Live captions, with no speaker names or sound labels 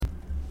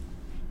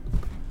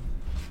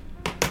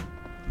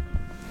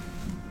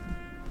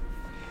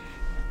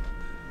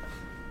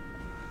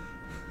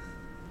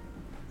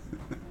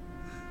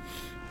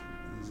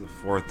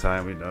4th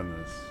time we've done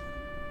this.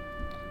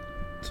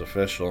 It's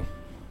official.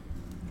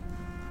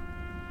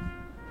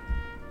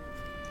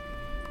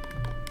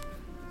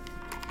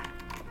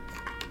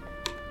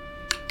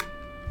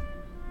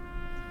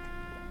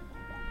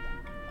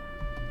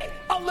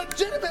 A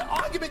legitimate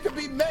argument can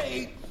be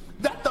made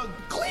that the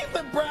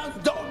Cleveland Browns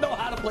don't know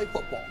how to play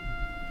football.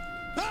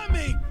 I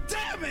mean,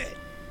 damn it!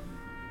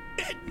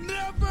 It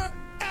never,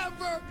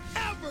 ever,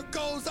 ever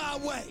goes our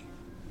way.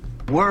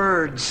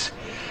 Words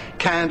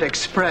can't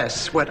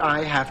express what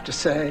I have to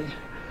say.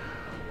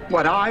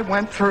 What I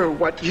went through,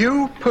 what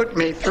you put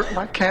me through,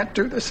 I can't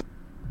do this.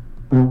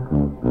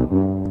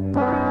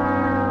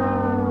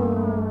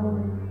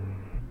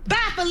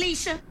 Bye,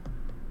 Felicia.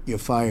 You're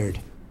fired.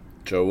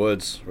 Joe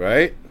Woods,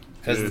 right?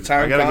 Has Dude, the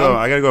time I gotta come? go.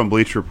 I gotta go on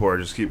Bleach Report.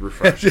 Just keep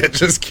refreshing. Yeah,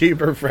 just keep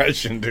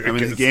refreshing, dude. I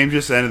mean, the 'cause- game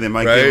just ended. They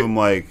might Right? give him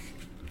like.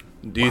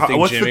 Do you think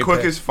What's Jimmy the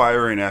quickest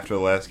firing after the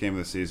last game of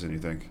the season? You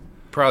think?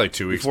 Probably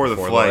 2 weeks Before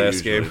before the flight,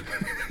 last usually.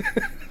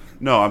 game.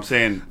 No, I'm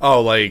saying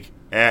Oh, like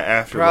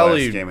after Probably-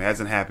 the last game. It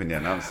hasn't happened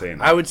yet. I'm saying.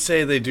 I would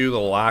say they do the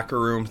locker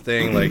room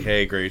thing, like,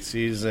 hey, great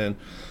season.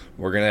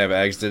 We're gonna have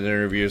exit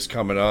interviews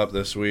coming up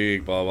this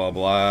week. Blah blah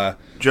blah.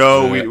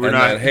 Joe, And we're then,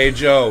 not. hey,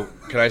 Joe,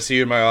 can I see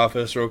you in my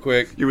office real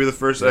quick? You were the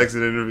first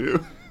exit interview.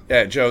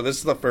 Yeah, Joe, this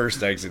is the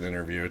first exit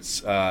interview.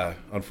 It's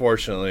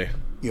unfortunately,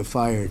 You're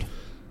fired.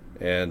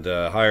 and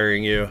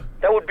hiring you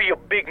That would be a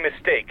big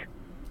mistake.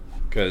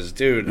 because,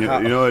 dude, You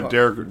know what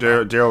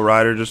Daryl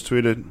Ryder just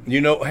tweeted?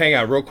 hang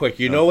on real quick.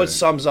 You know what Okay.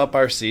 sums up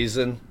our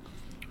season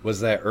was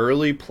that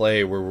early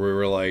play where we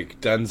were like,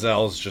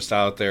 Denzel's just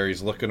out there,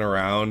 he's looking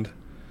around.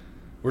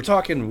 We're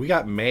talking, we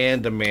got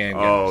man-to-man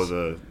Oh,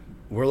 guys.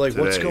 We're like,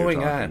 what's today you're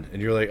going talking. on?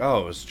 And you're like,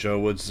 oh, it's Joe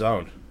Wood's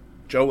zone.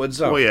 Joe Wood's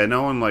zone. Well, yeah.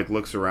 No one like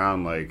looks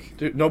around like.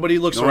 Dude, nobody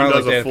looks No one around like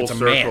does a that if full it's a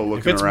circle man. If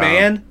looking it's around.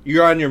 man,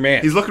 you're on your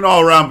man. He's looking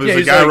all around, but Yeah,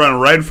 there's a he's guy like- running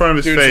right in front of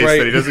his Dude's face right-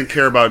 that he doesn't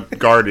care about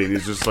guarding.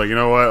 He's just like, you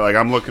know what? Like,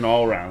 I'm looking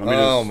all around. Let me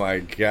Oh just... my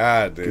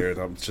god, dude!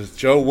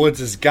 Joe Woods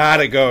has got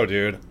to go,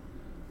 dude.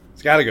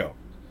 It's got to go.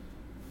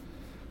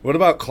 What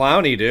about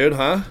Clowney, dude?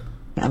 Huh?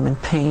 I'm in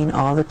pain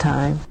all the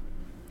time.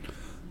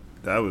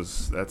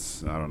 That's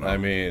I don't know. I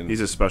mean-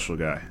 he's a special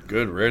guy.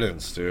 Good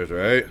riddance, dude.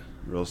 Right?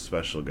 Real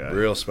special guy.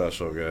 Real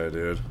special guy,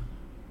 dude.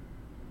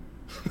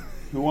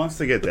 Who wants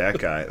to get that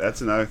guy?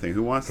 That's another thing.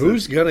 Who wants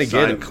Who's to gonna sign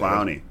get him?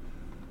 Clowney?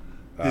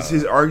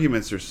 His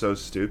arguments are so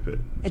stupid.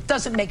 It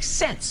doesn't make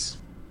sense.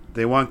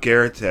 They want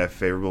Garrett to have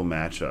favorable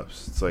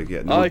matchups. It's like,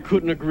 yeah, no, I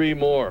couldn't agree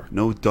more.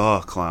 no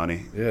duh,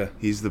 Clowney. Yeah.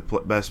 He's the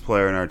best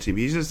player in our team.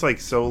 He's just like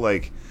so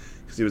like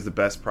because he was the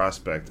best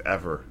prospect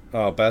ever.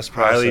 Oh, best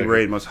Highly prospect.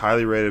 rated, most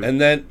highly rated. And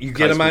then you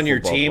get high him on school your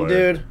football team,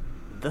 player. dude.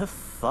 This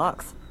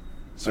sucks.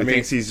 So I he mean,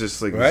 thinks he's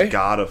just like right? this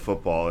god of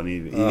football, and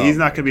he's Oh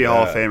not going to be a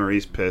Hall of God. Famer.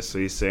 He's pissed, so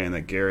he's saying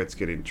that Garrett's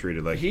getting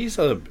treated like He's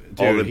a All dude.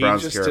 the He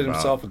Browns just care did about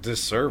himself a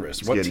disservice.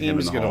 he's What getting him team in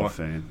is the going Hall to? of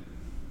Fame.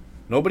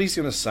 Nobody's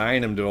going to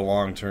sign him to a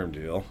long-term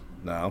deal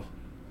now.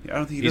 Yeah, I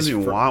don't think he He's doesn't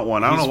even for- want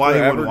one. I don't he's know why he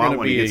forever wouldn't want gonna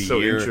one. He be gets a so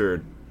year.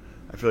 injured.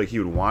 I feel like he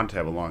would want to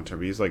have a long term.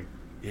 But he's like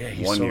Yeah,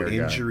 he's 1 so year guy.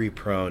 injury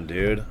prone,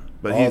 dude.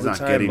 But All he's the not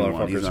time, getting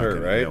one. He's motherfucker's not hurt,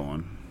 going to right? get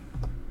one.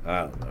 I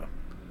don't know.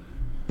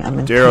 I'm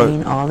in Daryl-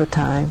 pain all the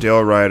time.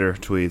 Dale Ryder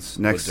tweets,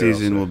 next What'd Daryl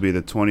season say? will be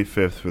the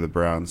 25th for the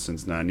Browns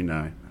since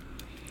 99,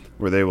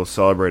 where they will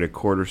celebrate a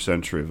quarter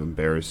century of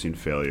embarrassing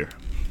failure.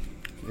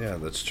 Yeah,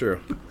 that's true.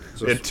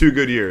 So They had 2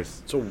 good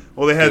years. it's a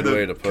Well, they had good way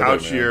the to put it,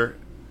 couch man. year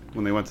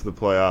when they went to the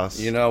playoffs.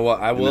 You know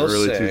what? I in the will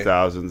early say,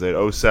 2000s. They had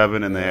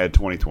 07 and they had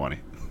 2020.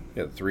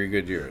 yeah, 3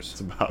 good years.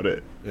 That's about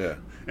it. Yeah.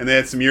 And they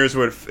had some years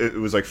where it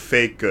was like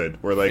fake good,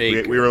 where like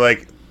Fake we were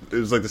like it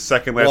was like the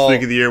second last Well,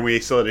 week of the year and we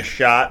still had a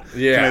shot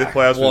Yeah. to make the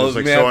playoffs, Well, which was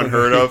like man, so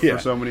unheard of yeah. for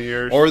so many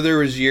years. Or there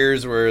was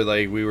years where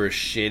like we were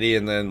shitty,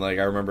 and then like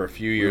I remember a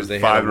few years they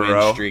had 5 a in a win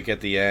row. streak at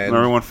the end.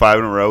 Remember we won 5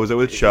 in a row? Was it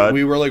with Chud?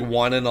 We were like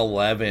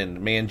 1-11.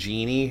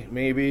 Mangini,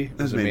 maybe.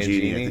 That's Was it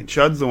Mangini. I think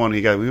Chud's the one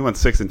he got. We went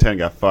 6-10,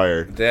 got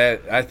fired.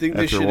 That I think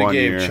they After should have 1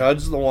 gave year.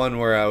 Chud's the one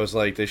where I was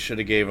like they should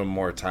have gave him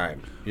more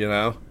time. You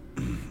know,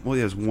 Well,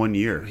 he has 1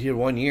 year. he had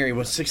 1 year. He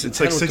went 6-10. It's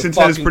like with 6 the and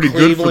 10 is fucking pretty good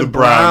for the Cleveland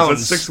Browns.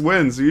 That's 6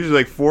 wins. Usually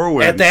like 4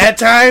 wins. At that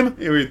time,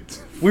 Yeah,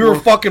 we were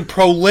fucking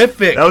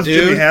prolific. that was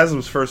dude. Jimmy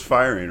Haslam's first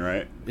firing,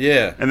 right?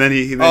 Yeah. And then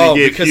he He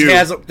gave because Hugh.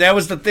 Haslam, that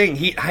was the thing.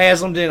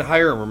 Haslam didn't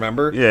hire him.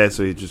 Remember? Yeah,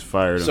 so he just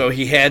fired him. So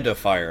he had to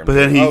fire him. but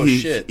then oh he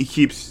shit.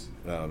 keeps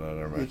No,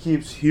 never he mind.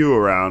 keeps Hugh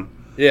around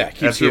Yeah,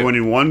 keeps after you.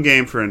 winning 1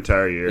 game for an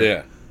entire year.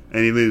 Yeah.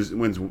 And he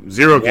wins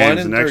 0 games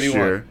the in next 31.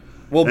 year.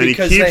 Well, and he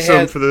because keeps they them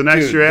had, for the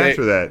next dude, year they-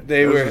 after that.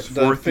 They That were was his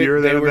the 4th fi- year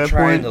They then at were that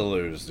trying point. to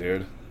lose,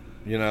 dude.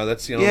 You know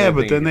that's the only. Yeah,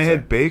 but thing then you they can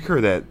had Baker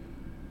that say.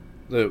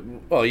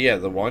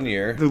 The 1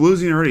 year. the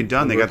losing already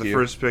done. They got the Rookie.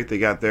 first pick. They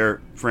got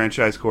their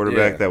franchise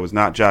quarterback Yeah. that was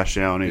not Josh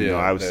Allen. Even though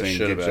I was that saying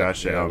should've get been.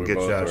 Josh Yeah, Allen, we get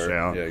both Josh were.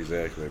 Allen. Yeah,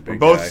 exactly. We're Big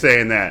both guy.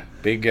 saying that.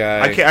 Big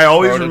guy. I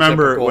always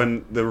remember prototypical.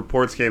 when the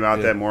reports came out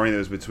Yeah. that morning. It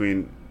was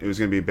between it was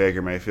going to be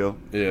Baker Mayfield.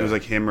 Yeah. It was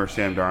like him or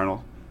Sam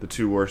Darnold, the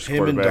 2 worst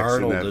Him and quarterbacks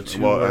in Darnold, that. the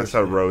 2 well, worst. that's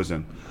how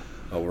Rosen.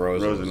 Oh,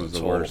 Rosen was the a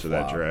total worst of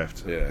that flop.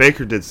 draft. Yeah.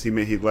 Baker did.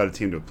 He led a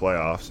team to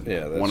playoffs. And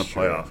Yeah, that's won a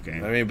true. playoff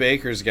game. I mean,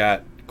 Baker's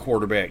got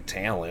quarterback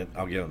talent.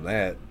 I'll give him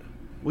that.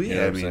 Well, You yeah,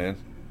 know I what I'm mean,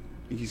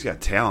 saying? he's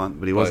got talent,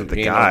 but he wasn't But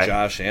the me and guy.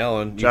 Josh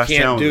Allen. Josh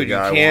Allen was the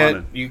guy I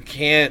wanted. You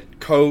can't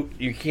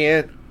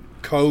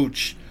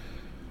coach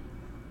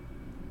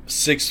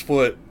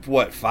 6'5",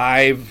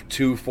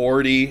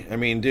 240. I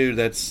mean, dude,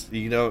 that's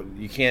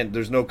you can't.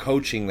 There's no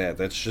coaching that.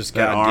 That's just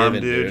That God arm,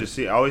 given, dude. Just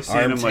see, always seeing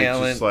Arm him like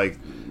talent. just like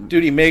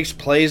Dude, he makes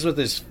plays with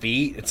his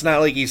feet. It's not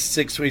like he's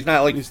 6. He's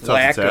not like He's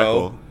tough to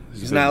tackle. Flacco. He's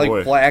a He's big not like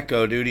boy.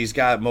 Flacco, dude. He's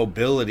got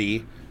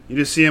mobility. you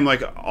just see him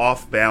like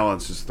off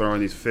balance, just throwing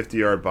these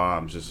 50-yard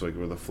bombs, just like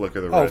with a flick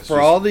of the Oh, wrist. for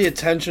Just- all the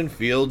attention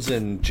Fields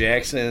and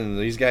Jackson and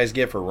these guys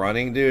get for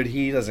running, dude,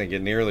 he doesn't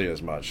get nearly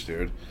as much,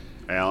 dude.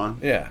 Allen.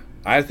 Yeah,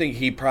 I think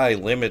he probably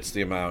limits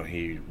the amount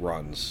he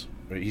runs,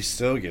 but he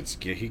still gets.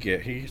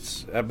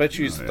 He's. I bet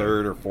you he's Oh, yeah.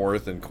 third or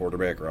fourth in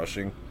quarterback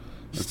rushing.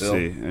 Let's Still,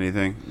 see.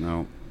 Anything?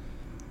 No.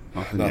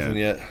 nothing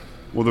yet.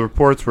 Well, the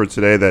reports were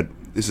today that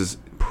this is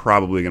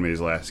probably going to be his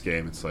last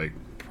game. It's like,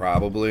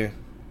 Probably.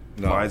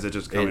 No, why is it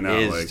just coming out?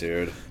 is, Like,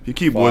 dude. if you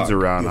keep Fuck. Woods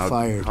around, You're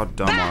fired. how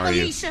dumb are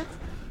you?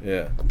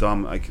 Yeah.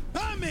 Dumb. Like,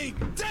 I mean,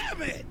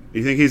 damn it!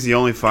 you think he's the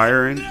only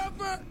firing?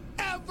 Never,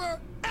 ever,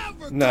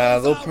 ever. Nah,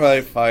 goes they'll our probably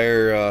way.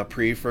 fire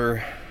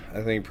Prefer.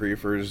 I think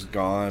Prefer's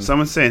gone.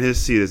 Someone's saying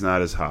his seat is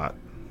not as hot.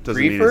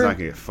 Doesn't mean he's Prefer? not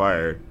going to get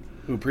fired.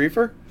 Who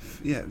Prefer?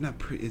 Yeah, not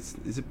is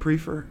it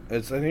Prefer? I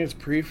think it's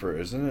Prefer,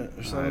 isn't it?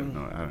 Or something?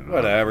 I don't know.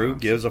 Whatever. Who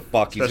gives a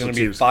fuck? He's Special gonna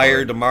be teams fired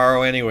card.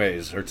 tomorrow,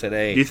 anyways, or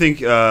today. Do you think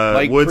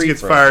Mike Woods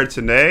gets Prefer. fired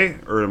today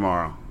or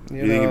tomorrow?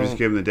 You think know, you just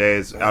give him the day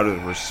as out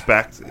of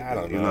respect? I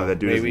don't Even know. though that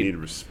dude doesn't Maybe- need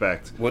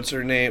respect. What's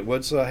her name?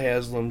 What's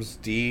Haslam's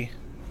D?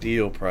 D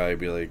will probably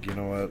be like, you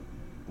know what?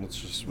 Let's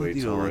just wait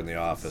you till know, we're in the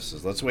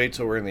offices. Let's wait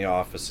till we're in the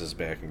offices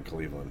back in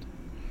Cleveland,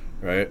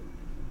 right?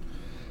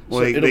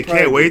 Well, So they it'll can't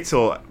probably wait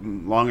till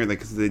longer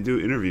because they do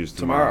interviews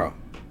tomorrow. Tomorrow.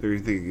 They're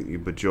thinking you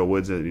put Joe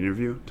Woods at an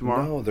interview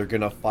tomorrow? No, they're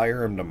gonna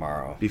fire him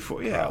tomorrow.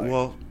 Before, yeah.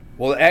 Probably.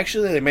 Well,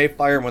 Actually, they may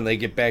fire him when they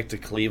get back to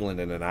Cleveland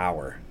in an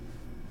hour.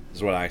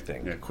 Is what I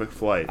think. yeah. Quick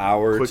flight.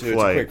 Hour or quick two.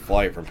 flight. It's a quick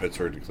flight from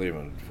Pittsburgh to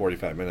Cleveland.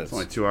 45 minutes. It's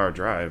only 2-hour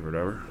drive or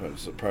whatever.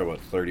 It's probably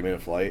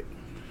 30-minute flight.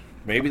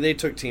 Maybe they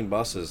took team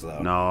buses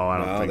though. No, I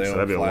don't think they so.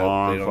 That'd be a fly-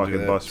 long they don't do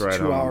fucking that. bus It's ride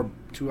 2 hour, home.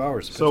 2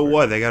 hours. to So Pittsburgh.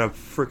 what? They got a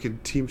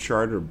freaking team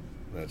charter.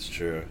 That's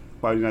true.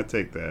 Why do you not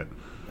take that?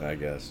 I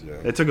guess. Yeah.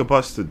 They took a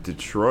bus to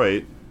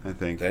Detroit, I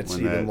think. That's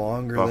when even that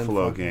longer than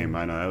Buffalo fucking- game.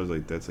 I know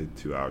that's like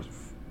 2 hours,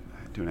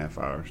 2.5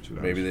 hours, 2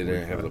 hours. Maybe they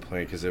didn't have the 45.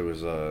 plane because it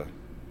was.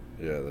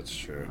 Yeah, that's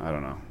true. I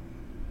don't know.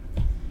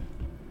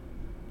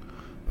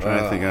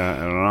 Trying to think. I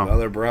don't know.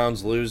 Another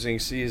Browns losing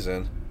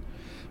season.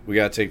 We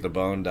gotta take the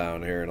bone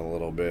down here in a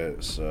little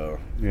bit. So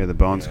Yeah, the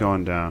bone's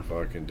going down.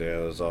 fucking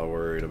Dad is all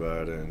worried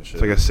about it and shit.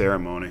 It's like a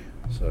ceremony.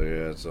 So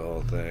yeah, it's the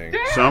whole thing.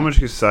 So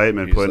much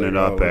excitement He's putting like, it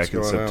up "Oh, what's back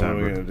in going on? When are we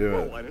September. gonna do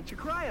it? Why don't you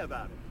cry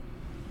about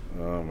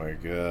it? Oh my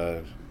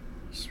god.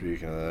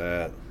 Speaking of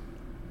that,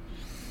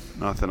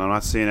 Nothing. I'm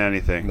not seeing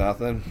anything.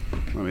 nothing.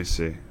 Let me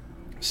see.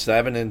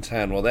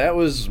 7-10. Well, that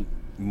was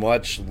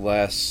much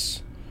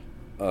less.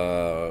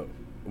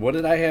 What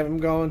did I have him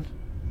going?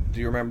 Do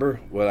you remember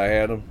what I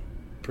had him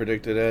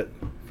predicted at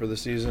for the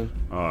season?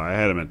 Oh, I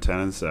had him at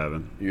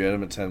 10-7. You had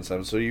him at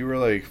 10-7, so you were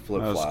like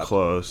flip That was flop.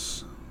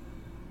 close.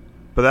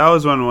 But that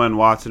was when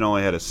Watson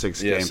only had a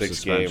 6-game Yeah, 6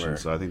 suspension. gamer.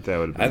 So I think that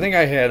would have been. I think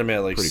I had him at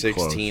like pretty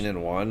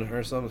 16-1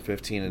 or something,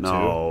 15-2.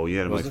 No, you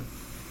had him Was like it?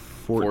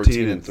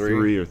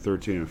 14-3 or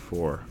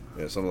 13-4.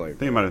 Yeah, something like I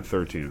think it might have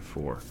been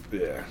 13-4.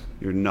 Yeah.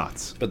 You're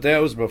nuts. But that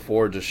was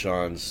before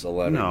Deshaun's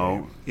 11 No.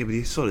 game. Yeah, but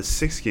he still had a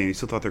 6 game. You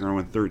still thought they were going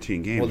to win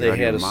 13 games. Well, You're they out of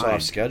had your a soft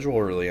mind. schedule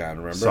early on,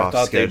 remember? Soft I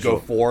thought they'd go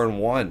schedule.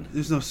 4-1.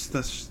 There's no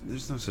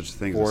such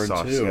thing as 4 a and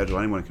soft 2. schedule.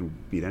 Anyone can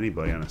beat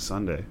anybody on a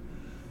Sunday.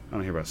 I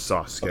don't hear about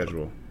soft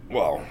schedule.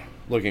 Well,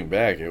 looking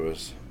back, it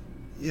was...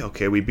 Yeah,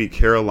 okay, we beat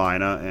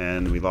Carolina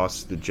and we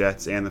lost the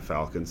Jets and the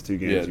Falcons 2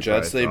 games. Yeah, you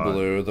Jets probably they thought.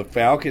 blew. The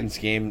Falcons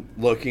game,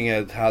 looking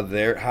at how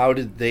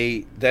did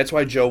they... That's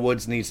why Joe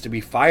Woods needs to be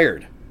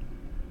fired.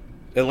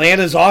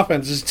 Atlanta's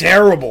offense is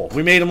terrible.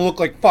 We made them look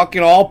like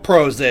fucking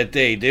all-pros that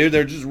day, dude.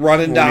 They're just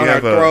running Well, down we our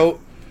have a- throat.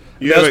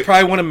 you That have was a-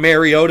 probably one of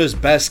Mariota's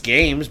best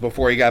games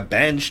before he got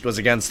benched, was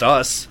against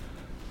us.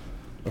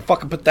 They're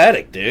fucking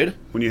pathetic, dude.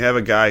 When you have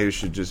a guy who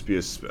should just be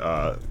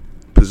a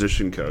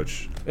position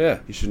coach, Yeah,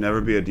 he should never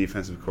be a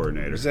defensive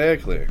coordinator.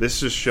 exactly. This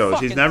just shows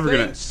he's never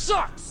going to...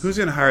 sucks. Who's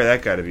going to hire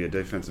that guy to be a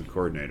defensive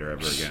coordinator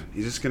ever again?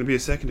 He's just going to be a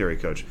secondary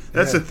coach.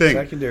 That's the thing.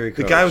 secondary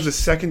The coach. guy was a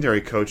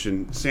secondary coach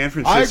in San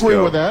Francisco. I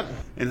agree with that.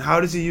 And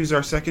how does he use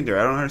our secondary?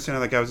 I don't understand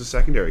how that guy was a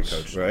secondary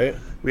coach. Right?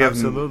 We have,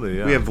 Absolutely,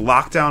 yeah. We have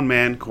lockdown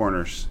man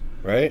corners,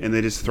 Right? and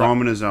they just throw him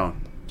in his zone.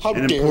 How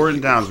And dare important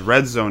you. downs,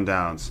 red zone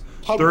downs.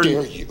 How dare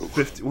you.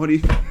 50, what do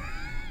you...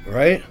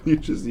 Right? You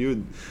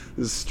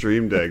this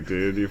stream deck,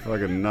 dude. You're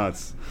fucking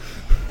nuts.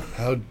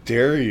 How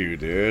dare you,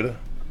 dude?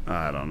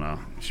 I don't know.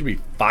 You should be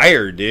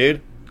fired,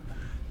 dude.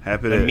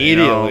 Happy to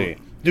Immediately.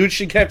 Dude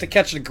should have to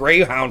catch the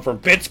Greyhound from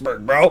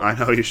Pittsburgh, bro. I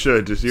know you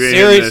should. Just you ain't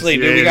Seriously,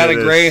 hitting this. You dude, we ain't got a hitting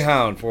this.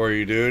 Greyhound for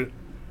you, dude.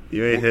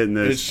 You ain't hitting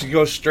It this. should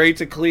go straight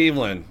to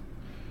Cleveland.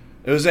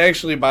 It was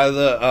actually by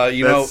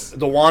the,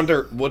 the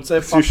Wander. What's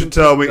that? So you should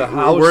tell me. The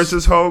house. Where's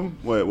his home?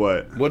 Wait,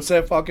 what? What's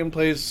that fucking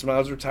place?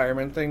 Smiles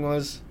retirement thing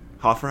was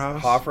Hoffer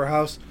House. Hoffer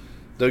House.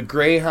 The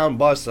Greyhound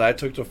bus that I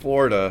took to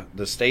Florida,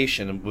 the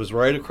station was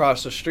right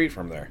across the street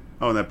from there.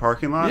 Oh, in that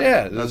parking lot.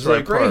 Yeah, it that's was where a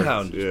I parked.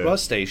 Greyhound Yeah.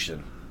 bus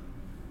station.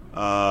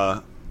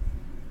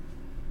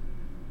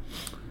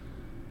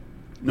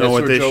 No, That's what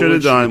where they Joe should have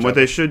Wood done, should've what jumped.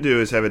 they should do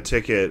is have a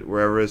ticket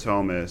wherever his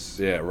home is.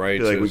 Yeah, right.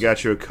 Be like, to we his-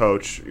 got you a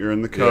coach. You're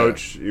in the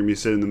coach. You're gonna be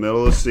sitting in the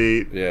middle of the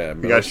seat. Yeah,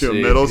 we got you a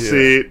middle yeah.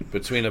 seat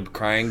between a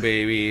crying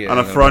baby on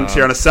a and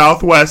Frontier, on a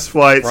Southwest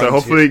flight. So Frontier.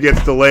 hopefully it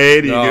gets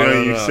delayed.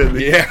 No, you sit in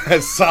the, yeah,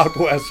 it's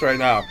Southwest right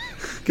now.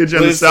 get you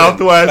on the Listen,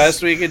 Southwest.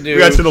 best we can do. We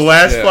got to the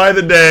last Yeah. flight of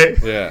the day.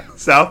 Yeah,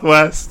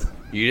 Southwest.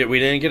 we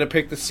didn't get to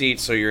pick the seat,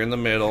 so you're in the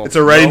middle. It's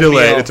already No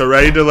delayed. meal. It's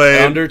already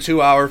delayed. Under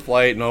 2 hour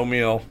flight, no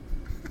meal.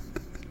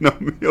 No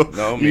meal.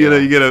 No You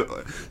meal. get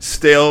a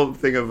stale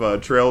thing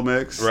of trail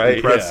mix, Right,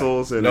 and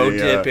pretzels, yeah. and No a,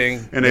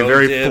 dipping, and a no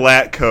very dip.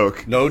 flat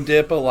Coke. No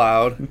dip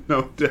allowed,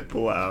 No dip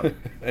allowed.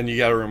 and you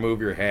got to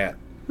remove your hat.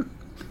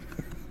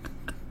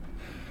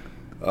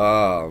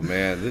 Oh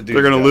man,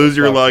 They're gonna lose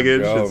your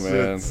luggage. Go, It's- man.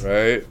 it's-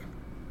 Right?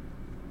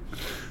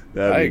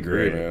 That'd I be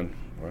agree, great. man.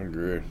 I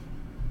agree.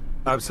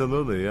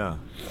 Absolutely, yeah.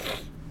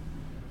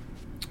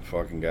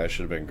 Fucking guy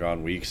should have been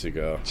gone weeks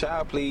ago.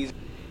 Child, please.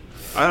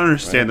 I don't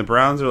understand. The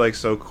Browns are like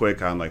so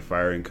quick on like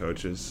firing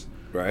coaches.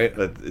 Right?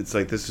 That it's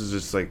like this is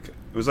just like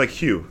it was like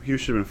Hugh. Hugh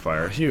should have been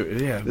fired.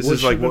 Yeah. This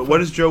is like what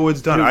has Joe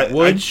Woods done? Dude,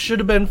 Woods should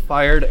have been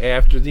fired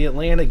after the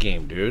Atlanta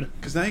game, dude.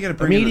 Because now you got to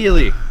bring in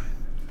Immediately.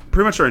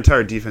 pretty much our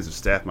entire defensive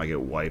staff might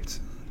get wiped.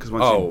 Because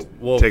once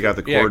you take out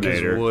the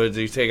coordinator, Woods,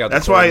 you take out the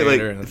that's why like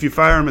coordinator. if you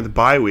fire him at the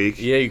bye week,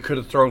 Yeah, you could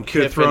have thrown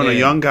could have Kiffin thrown a in.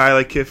 young guy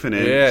like Kiffin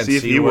in, Yeah, and see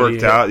if see he what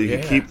worked he out. had. You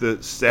could Yeah. keep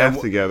the staff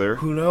And together.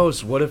 Who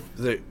knows? What if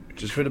the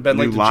just could have been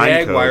New like the line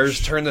Jaguars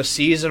coach. turn the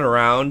season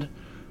around,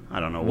 I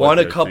don't know. What won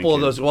a they're couple of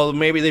thinking. those. Well,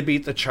 maybe they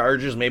beat the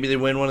Chargers. Maybe they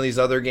win one of these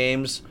other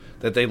games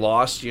that they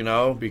lost. You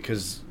know,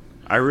 because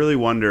I really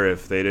wonder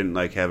if they didn't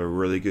like have a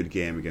really good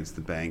game against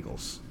the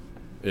Bengals.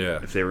 yeah,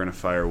 If they were going to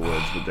fire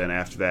Woods, but then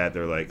after that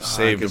they're like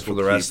saved it for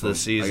the rest of the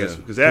season.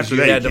 Because after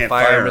you that had you to can't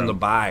fire him him in the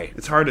bye.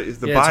 It's hard to.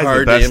 The Yeah, bye it's is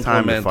hard the best to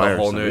time to implement fire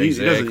the whole new. somebody. He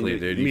doesn't- Exactly,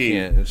 dude. I You mean,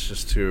 can't. It's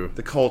just too.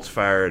 The Colts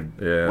fired.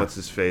 Yeah. What's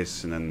his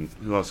face, and then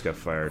who else got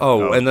fired?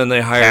 Oh, and then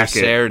they hired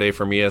Hackett. Saturday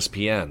from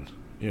ESPN.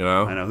 You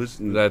know, I know who's.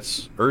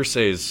 that's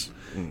Ursay's.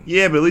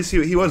 Yeah, but at least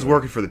he was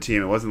working for the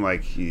team. It wasn't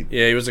like he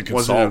Yeah, he was a wasn't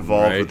consultant.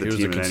 involved right? with the He was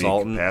team a in any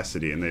consultant.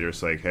 capacity, and they're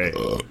just like, hey,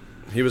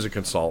 He was a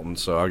consultant,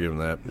 so I'll give him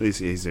that. at least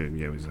he's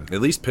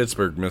At least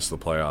Pittsburgh missed the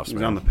playoffs, he's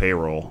man. on the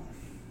payroll.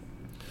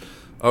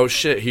 Oh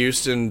shit,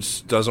 Houston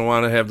doesn't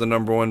want to have the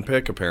number one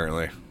pick.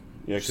 Apparently,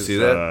 Yeah, see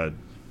that?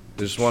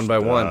 Just one by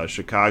one.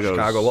 Chicago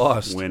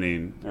lost.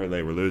 winning, or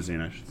they were losing.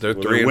 They're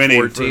Well, 3 and winning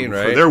 14,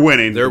 right? They're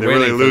winning. They're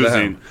really winning for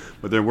losing, them.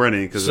 but they're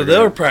winning because So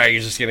they're probably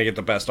just gonna get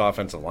the best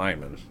offensive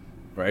lineman,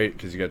 right?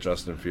 Because you got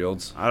Justin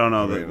Fields. I don't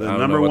know. I The, mean, the I don't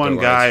number know what one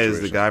their guy line is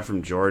the situation guy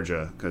from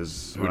Georgia.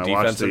 Because Who, when I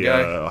watched defensive the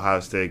guy? Ohio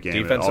State game,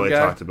 Defensive all they guy?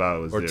 talked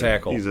about was Or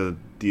tackle? He's a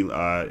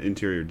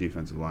interior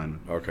defensive lineman.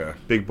 Okay.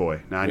 Big boy,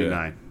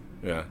 99.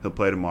 Yeah. He'll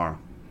play tomorrow.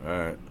 All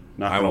right.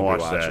 Not I gonna won't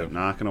watch be that. watching.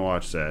 Not gonna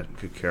watch that.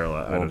 Could care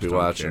less. I won't be just don't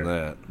watching care.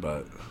 that,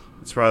 but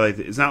It's probably like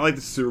it's not like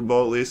the Super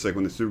Bowl at least. Like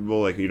when the Super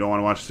Bowl, like you don't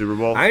want to watch the Super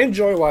Bowl. I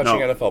enjoy watching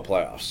No. NFL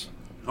playoffs.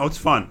 Oh, it's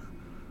fun.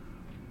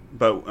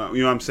 But you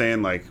know what I'm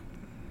saying? Like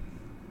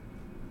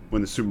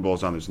when the Super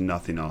Bowl's on, there's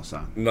nothing else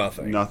on.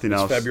 Nothing. Nothing It's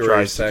else February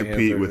tries to 2nd,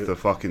 compete third- with the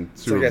fucking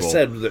It's Super like Bowl. I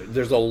said,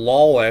 there's a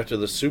lull after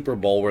the Super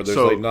Bowl where there's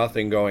So- like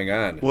nothing going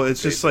on. Well,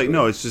 it's just like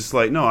it's just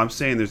like I'm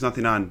saying there's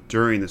nothing on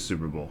during the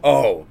Super Bowl.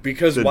 Oh,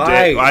 because The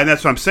why? day- and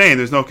that's what I'm saying.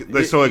 There's no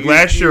like, so like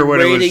last year your when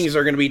it ratings was.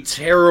 are going to be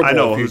terrible I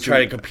know, if you who's try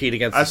to gonna- compete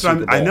against That's the what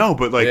Super Bowl. I know,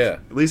 but like yeah.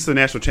 at least the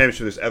national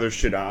championship, there's other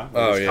shit on.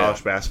 Oh, There's yeah.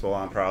 college basketball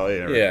on probably.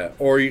 Or, Yeah,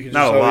 or you can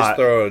Not just a always lot.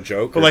 throw a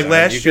Jokers. But, like, on.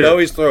 last you year- could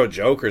always throw a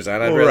Jokers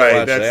on. I'd Well, rather right,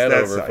 watch that's that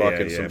over yeah,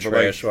 fucking yeah, some but,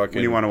 trash like, fucking.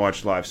 when you want to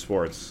watch live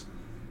sports.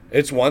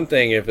 It's one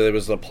thing if it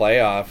was the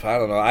playoff. I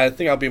don't know. I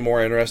think I'll be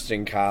more interested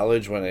in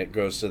college when it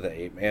goes to the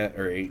 8-man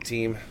or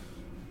 8-team.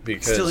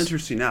 Because It's still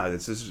interesting now.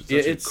 It's just such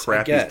it's a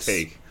crappy I guess,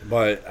 take.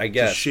 But I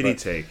guess It's a shitty but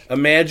take.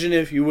 Imagine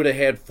if you would have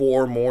had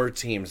 4 more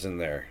teams in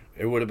there.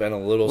 It would have been a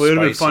little. Well, it would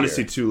have been fun to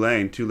see spicier.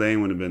 Tulane.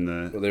 Tulane would have been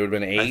the. Well, they would have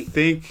been 8.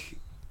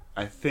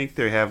 I think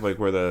they have like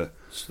where the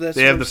So that's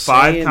they what have I'm the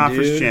 5 saying,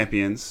 conference dude.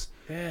 champions.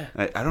 Yeah.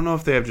 I don't know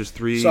if they have just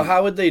 3. So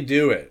how would they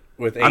do it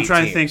with 8 I'm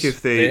trying to teams? think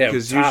if they- They'd have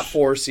 'cause you top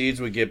 4 seeds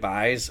would get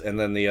buys, and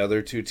then the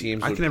other 2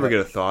 teams. I would can never play.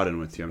 get a thought in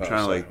with you. I'm Oh,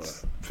 trying to like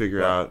sorry.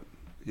 figure out,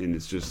 and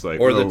it's just like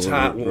Or the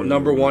top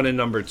number 1 and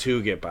number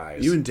 2 get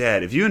buys. You and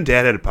Dad, if you and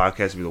Dad had a podcast,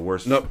 it'd be the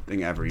worst Nope.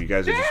 thing ever. You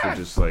guys would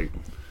just like.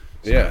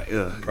 Yeah.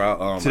 Ugh.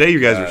 Oh Today, my you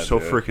guys God, are so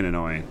dude. freaking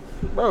annoying.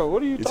 Bro,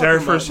 what are you The talking entire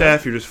about? first man?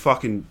 half, you're just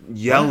fucking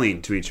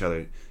yelling to each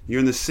other. You're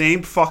in the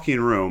same fucking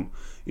room,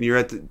 and you're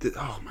at the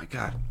oh my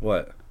god.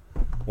 What?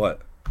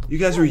 What? You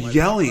guys are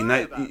yelling.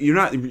 You're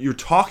not. You're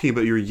talking,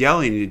 but you're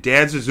yelling. And your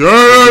dad's just.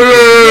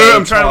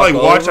 I'm trying to like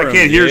talk watch. over I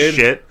can't him, hear dude.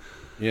 shit.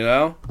 You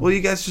know? Well,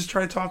 you guys just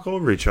try to talk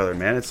over each other,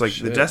 man. It's like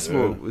the Shit,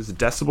 decibel. dude. Is the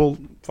decibel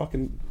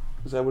fucking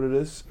Is that what it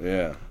is?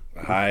 Yeah.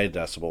 High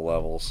decibel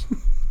levels.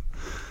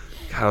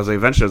 God,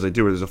 eventually I was like,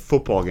 dude, there's a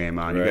football game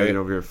on. You Right. gotta get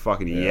over here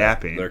fucking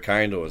yapping. There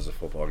kind of was a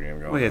football game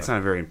going on. Well, yeah, it's not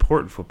a very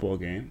important football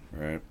game.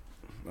 Right.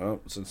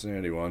 Well,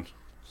 Cincinnati won.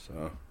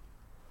 So.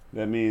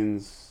 That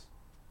means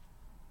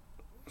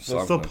they'll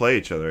still Something. play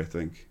each other, I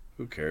think.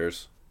 Who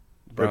cares?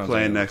 They're Browns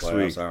playing ain't in the next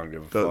playoffs. week. I don't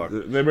give a The- fuck. they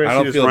I basically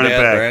don't just feel run it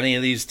bad back. for any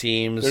of these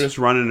teams. They're just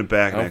running it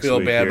back I don't next feel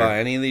week bad here. about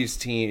any of these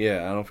teams.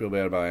 Yeah, I don't feel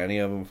bad about any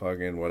of them.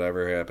 Fucking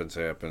whatever happens.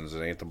 It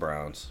ain't the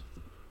Browns.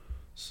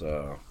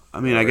 So. I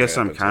mean, I whatever guess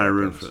I'm happens, kind of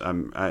rooting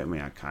happens. for.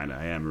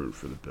 I am rooting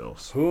for the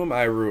Bills. Who am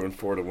I rooting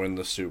for to win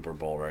the Super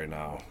Bowl right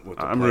now? With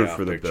the I'm rooting playoff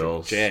for the picture?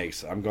 Bills.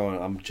 Jags. I'm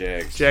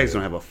Jags. Jags dude.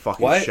 don't have a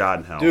fucking What? shot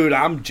in hell. Dude,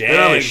 I'm They don't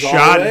have a Jags all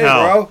shot the in way,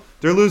 hell. bro.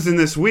 They're losing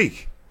this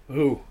week.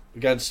 Who?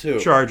 Against who?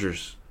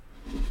 Chargers.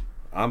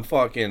 I'm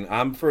for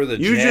the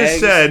You Jags. just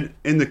said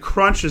in the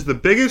crunches, the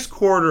biggest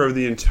quarter of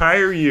the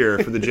entire year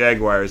for the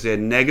Jaguars, they had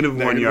negative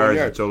 1 yards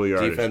of total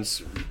yardage.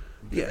 Defense.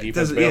 Yeah, it defense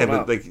doesn't, bailed yeah,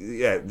 them but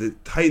out. the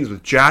Titans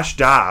with Josh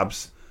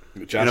Dobbs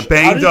and a how did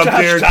banged up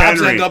Josh Derrick Dobbs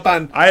Henry. end up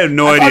on? I have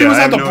no I idea. thought he was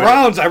I on have the no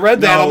Browns. I read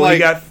that. No, I'm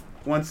like,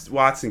 once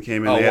Watson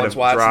came in, oh, they had once to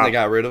Watson, drop. they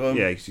got rid of him.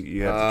 Yeah,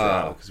 you have to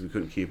drop because we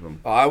couldn't keep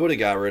him. Oh, I would have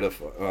got rid of.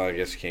 I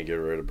guess you can't get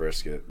rid of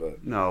Brisket,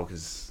 but No,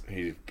 because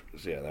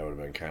that would have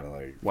been kind of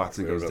like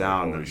Watson would've goes been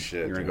down, Holy then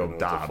shit, you're gonna dude, go what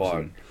the Dobbs fuck?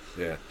 and-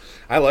 Yeah,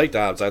 I like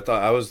Dobbs.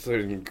 I was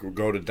thinking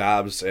go to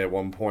Dobbs at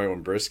one point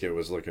when Brisket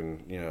was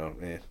looking,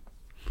 eh.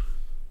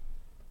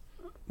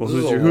 Well, This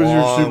who's is your a Super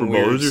long, Bowl?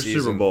 weird Who's your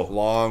season. Super Bowl?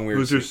 Long, weird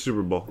Who's your season.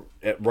 Super Bowl?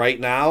 Right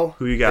now,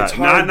 Who you got? it's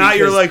hard Not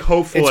your because- like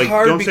hopeful. It's Like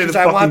hard don't say the because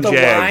fucking I want the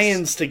Jags.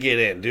 Lions to get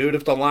in, dude.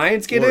 If the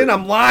Lions get Well, in,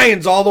 I'm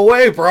Lions all the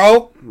way,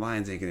 bro.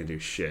 Lions ain't gonna do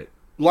shit.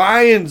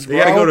 Lions, They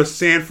bro. gotta go to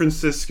San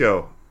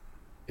Francisco.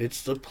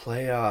 It's the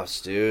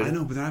playoffs, dude. I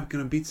know, but they're not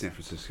gonna beat San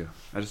Francisco.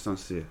 I just don't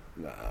see it.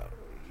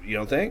 You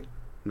don't think?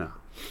 No.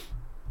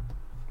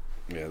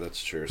 Yeah,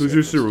 that's true. Who's San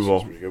your Super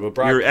Bowl? Francisco's pretty good, but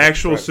Brock- Your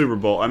actual Brock- Super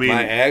Bowl. I mean,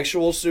 my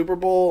actual Super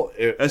Bowl.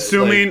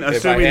 assuming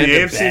if I the had to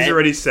AFC's bet-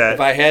 already set, If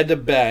I had to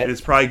bet,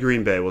 it's probably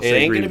Green Bay. We'll it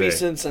say ain't Green going to Bay. be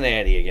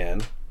Cincinnati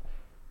again.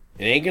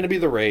 It ain't going to be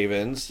the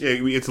Ravens. Yeah,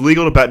 it's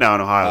legal to bet now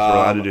in Ohio. So we're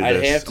allowed to do I'd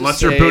this. have to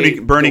Unless you're say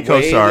Bernie the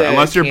way Kosar. that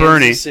Unless you're Kansas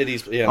Bernie.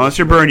 City's- yeah, Unless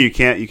you're Bernie, you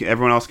can't. You can.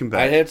 Everyone else can bet.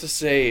 I'd have to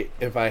say,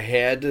 if I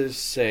had to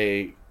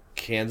say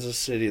Kansas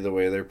City, the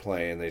way they're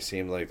playing, they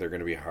seem like they're going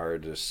to be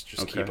hard to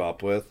just keep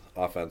up with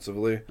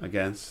offensively.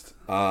 Against?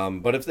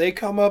 But if they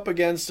come up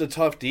against a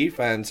tough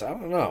defense, I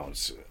don't know.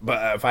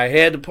 But if I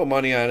had to put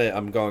money on it,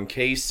 I'm going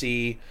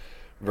KC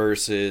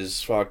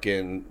versus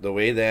fucking the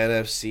way the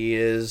NFC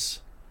is.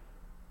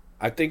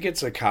 I think it's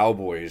the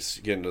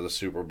Cowboys getting to the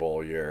Super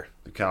Bowl year.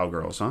 The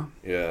Cowgirls, huh?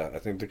 Yeah, I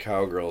think the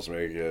Cowgirls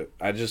make it.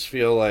 I just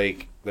feel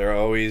like they're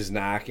always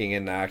knocking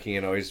and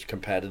always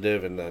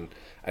competitive, and then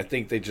I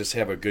think they just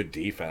have a good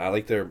defense. I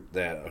like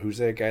who's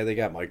that guy they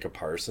got? Micah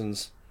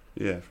Parsons.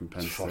 Yeah, from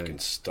Penn He's State. fucking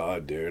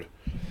stud, dude.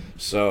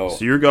 So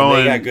you're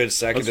going. They got good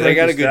second. let's They write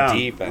got a this good down.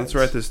 defense. Let's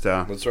write this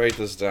down. Let's write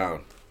this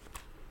down.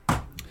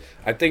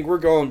 I think we're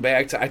going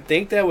back to. I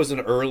think that was an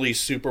early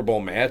Super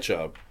Bowl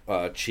matchup.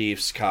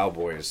 Chiefs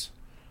Cowboys.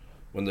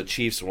 When the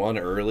Chiefs won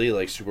early,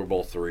 like Super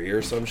Bowl III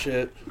or some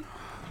shit.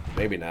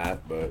 Maybe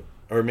not, but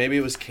or maybe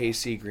it was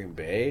KC Green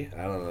Bay.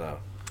 I don't know.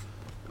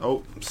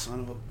 Oh,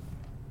 son of a.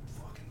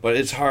 But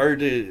it's hard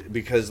to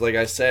because, like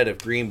I said, if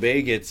Green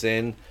Bay gets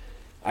in,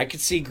 I could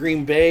see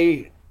Green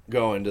Bay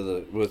going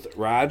to with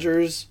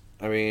Rodgers.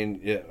 I mean,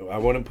 yeah, I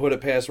wouldn't put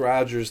it past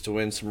Rodgers to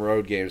win some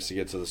road games to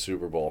get to the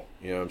Super Bowl.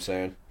 You know what I'm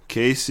saying?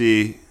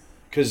 KC.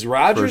 Because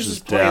Rodgers versus is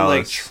playing like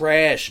Dallas.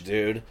 trash,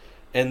 dude,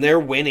 and they're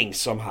winning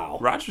somehow.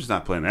 Rodgers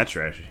not playing that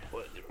trashy.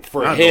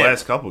 For Not him, the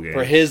last couple games.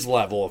 for his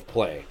level of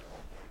play.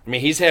 I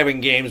mean, he's having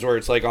games where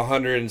it's like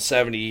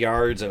 170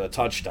 yards and a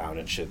touchdown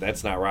and shit.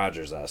 That's not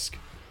Rodgers-esque.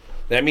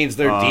 That means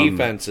their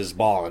defense is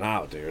balling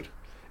out, dude.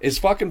 Is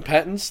fucking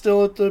Pettin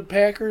still at the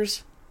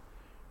Packers?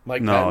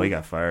 Mike No, Pettin? he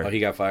got fired. Oh, he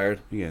got fired?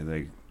 Yeah,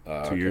 like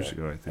 2 years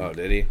ago, I think. Oh,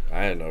 did he?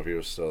 I didn't know if he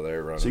was still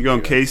there running. So you're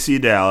going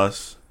KC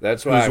Dallas.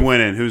 That's why Who's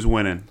winning? Who's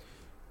winning?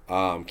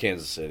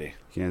 Kansas City.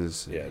 Kansas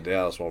City. Yeah,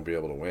 Dallas won't be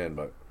able to win,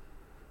 but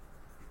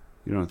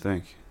You don't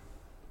think?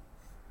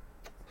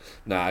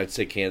 nah, I'd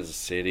say Kansas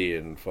City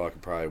and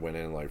fucking probably win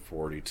in like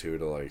 42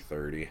 to like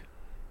 30.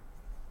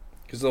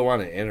 Because they'll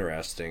want it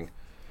interesting.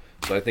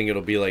 So I think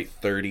it'll be like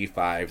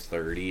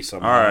 35-30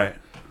 something. All right.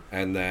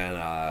 And then,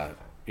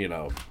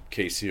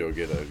 KC will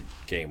get a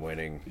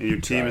game-winning. And your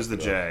team is the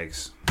drive.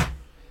 Jags.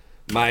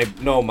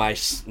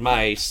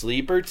 My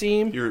sleeper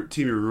team. Your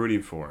team you're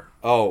rooting for.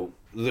 Oh,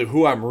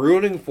 who I'm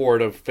rooting for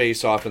to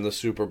face off in the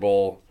Super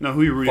Bowl. No,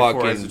 who you rooting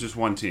for Fucking- is just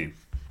one team.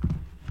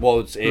 Well,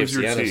 it's Who's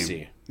AFC your NFC.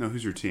 team? No,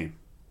 who's your team?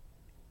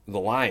 The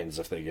Lions,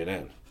 if they get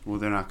in. Well,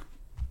 they're not.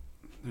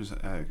 There's,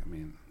 I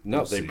mean, No,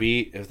 we'll if they see.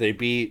 beat. If they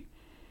beat,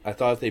 I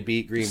thought if they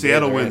beat Green Bay.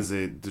 Seattle they're in.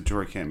 wins.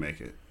 Detroit can't make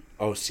it.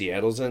 Oh,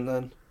 Seattle's in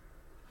then.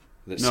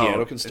 That No,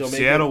 Seattle can still if make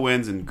Seattle it.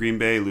 wins and Green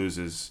Bay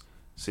loses,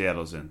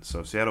 Seattle's in. So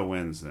if Seattle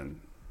wins, then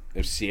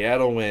If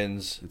Seattle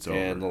wins it's and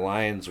over the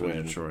Lions for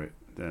win, Detroit.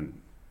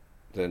 Then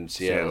then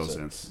Seattle's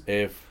in. Seattle's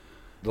If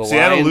the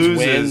Seattle Lions loses.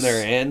 win,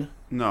 they're in.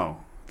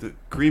 No. The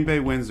Green Bay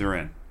wins, they're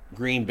in.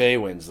 Green Bay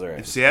wins, they're in.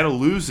 If Seattle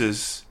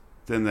loses,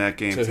 then that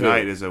game To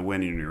tonight who? is a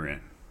win and you're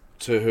in.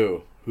 To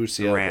who? Who's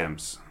The Seattle?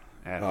 Rams.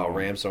 At Oh, home.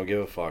 Rams don't give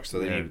a fuck, so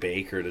they Yeah. need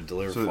Baker to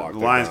deliver. So fuck, the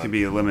they're Lions done. can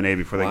be eliminated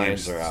before the game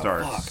Lions are out.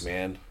 starts. Fuck,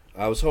 man.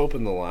 I was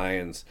hoping the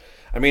Lions.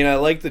 I mean, I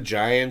like the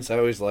Giants. I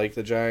always like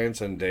the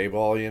Giants and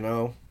Dayball, you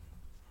know.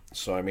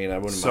 So I mean, I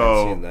wouldn't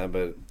mind seeing that,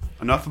 but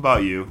enough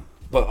about you.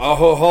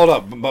 hold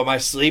up. But my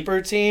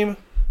sleeper team.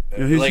 You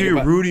know, who's like, who you're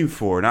if I- rooting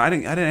for? No, I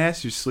didn't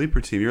ask your sleeper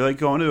team. You're like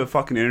going to a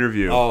fucking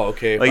interview. Oh,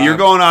 okay. Like if you're I'm-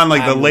 going on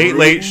like the I'm late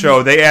rooting-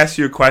 show. They ask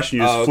you a question,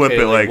 you just Oh, flip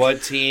okay, it like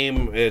what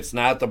team? It's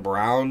not the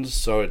Browns,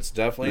 so it's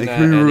definitely Like, not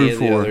who you any rooting of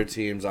the for? other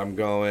teams. I'm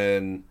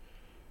going.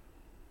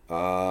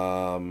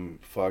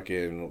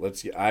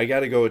 Fucking. I got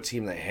to go with a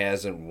team that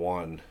hasn't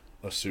won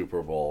a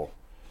Super Bowl,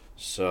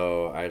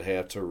 so I'd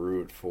have to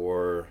root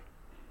for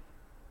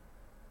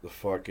the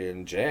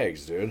fucking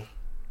Jags, dude.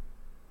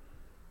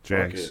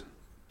 Fuck Jags.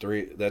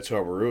 it. That's who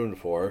I'm rooting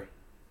for.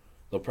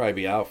 They'll probably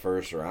be out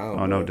first round.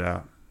 Oh, no but-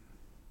 doubt.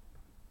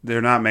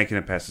 They're not making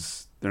it past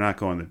this. They're not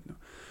going to.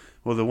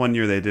 Well, the one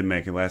year they did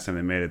make it, last time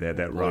they made it, they had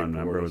that Blake run.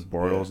 Remember, it was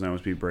Bortles, yeah. and that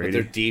was beat But Brady.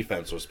 their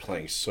defense was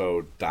playing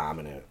so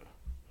dominant.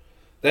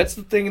 That's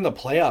the thing in the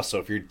playoffs. So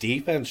if your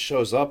defense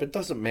shows up, it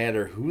doesn't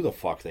matter who the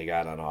fuck they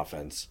got on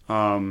offense.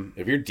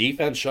 If your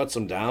defense shuts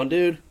them down,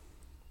 dude.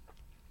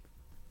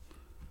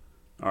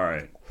 All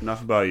right,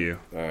 enough about you.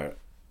 All right,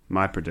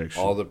 My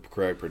prediction. all the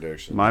correct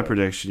predictions. My But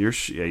prediction.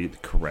 You're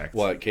correct.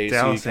 What? KC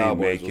Dallas ain't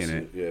Cowboys. making we'll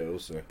it. see. Yeah, we'll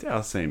see.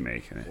 Dallas ain't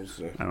making it. We'll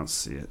see. I don't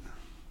see it.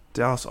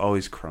 Dallas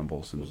always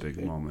crumbles in the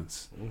big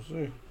moments. We'll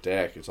see.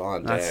 Dak, it's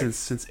on Not Dak.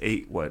 since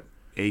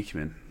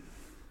Aikman.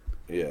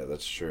 Yeah,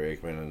 that's true.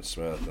 Aikman and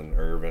Smith and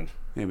Irvin.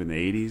 Maybe in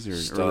the 80s or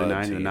Stud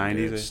early team, 90s.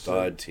 dude. I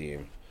Stud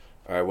team.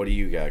 All right, what do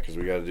you got? Because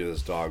we got to do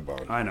this dog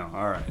bone. I know.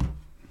 All right.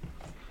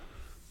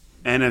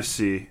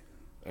 NFC.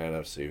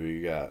 NFC, who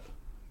you got?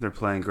 They're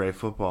playing great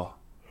football.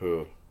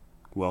 Who?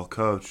 Well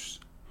coached.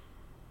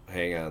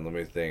 Hang on, let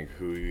me think.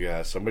 Who you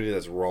got? Somebody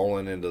that's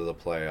rolling into the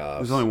playoffs.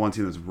 There's only one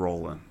team that's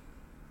rolling.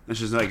 It's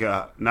just like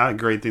not a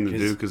great thing to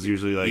do because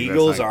usually like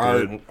Eagles that's not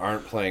good.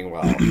 aren't playing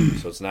well,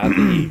 so it's not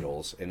the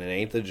Eagles, and it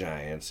ain't the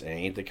Giants, and it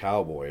ain't the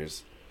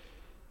Cowboys,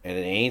 and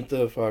it ain't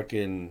the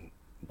fucking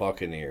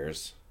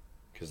Buccaneers,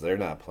 because they're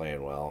not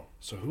playing well.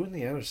 So who in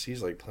the NFC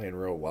is like playing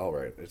real well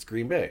right? It's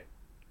Green Bay.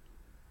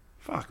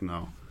 Fuck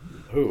no.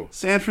 Who?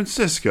 San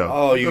Francisco.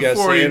 Oh, you the got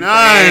 49ers,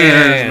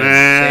 San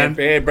man.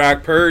 Fran,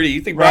 Brock Purdy.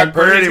 You think Brock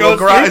Purdy. Purdy's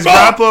going Is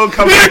Super Bowl? Garoppolo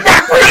coming? You think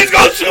Brock Purdy's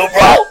going Super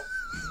Bowl?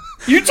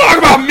 You talk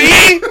about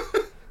me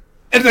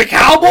and the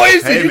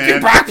Cowboys? Hey, and you man.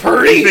 think Brock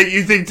Purdy?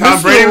 You think Tom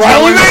Mr. Brady was going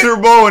to win the Relevant?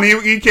 Super Bowl when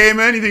he came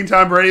in? You think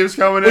Tom Brady was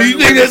coming in? Well, you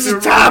think this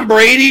is Tom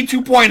Brady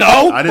 2.0?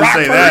 I didn't Brock say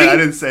Purdy? that. I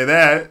didn't say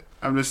that.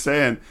 I'm just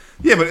saying.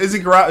 Yeah, but is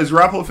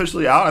Garoppolo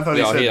officially out? I thought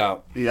No, he said he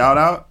out. He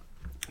out.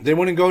 They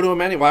wouldn't go to him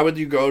anyway. Why would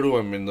you go to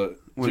him in the?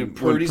 Dude,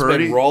 Purdy's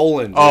Purdy? been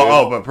rolling. Dude.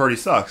 But Purdy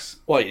sucks.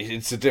 Well,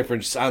 it's a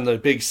difference on the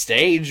big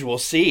stage. We'll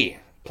see.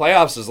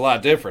 Playoffs is a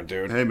lot different,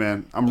 dude. Hey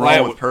man, I'm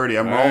rolling with Purdy.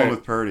 I'm All rolling right.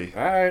 with Purdy.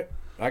 All right,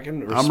 I can.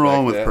 Respect I'm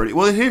rolling with that. Purdy.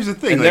 Well, here's the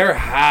thing. And like, they're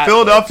hot,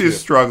 Philadelphia's though,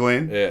 too.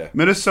 struggling. Yeah.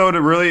 Minnesota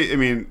really. I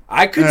mean,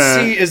 I could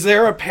see. Is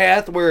there a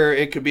path where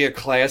it could be a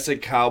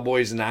classic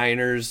Cowboys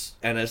Niners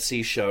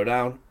NFC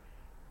showdown?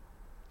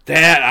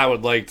 That I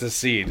would like to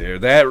see,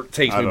 dude. That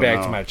takes I me don't back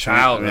know. to my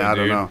childhood. I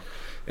don't dude. know.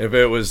 If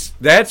it was,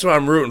 that's what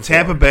I'm rooting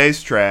Tampa for.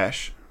 Bay's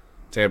trash.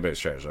 Tampa Bay's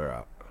trash are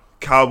out.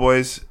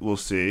 Cowboys, we'll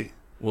see.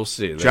 We'll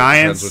see. That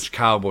Giants. depends which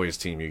Cowboys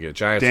team you get.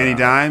 Giants. Danny are out.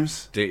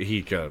 Dimes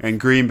He could. and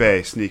Green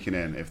Bay sneaking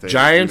in if they.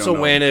 Giants we will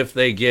don't win know. if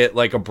they get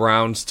like a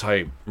Browns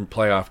type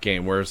playoff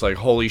game where it's like,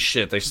 holy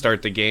shit, they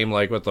start the game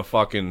like with the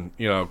fucking,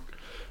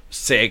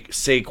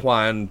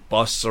 Saquon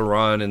busts a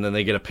run and then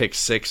they get a pick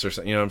six or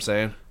something. You know what I'm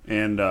saying?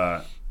 And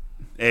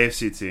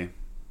AFC team.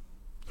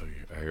 Oh,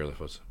 I hear the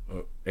footsteps.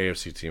 Oh,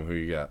 AFC team, who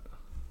you got?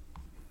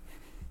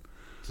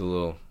 It's a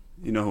little.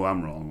 You know who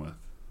I'm rolling with.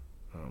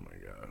 Oh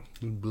my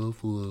god.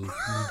 Buffalo.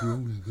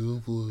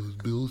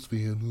 Bills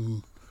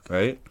fan.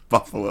 Right?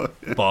 Buffalo.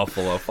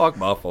 Buffalo. Fuck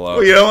Buffalo. Oh,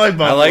 you don't like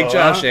Buffalo? I like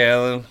Josh huh?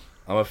 Allen.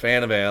 I'm a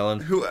fan of Allen.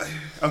 Who?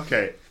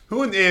 Okay.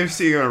 Who in the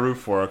AFC are you gonna root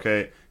for?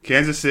 Okay.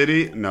 Kansas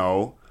City?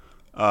 No.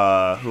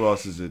 Who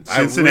else is it? I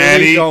really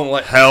Cincinnati? don't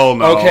like- Hell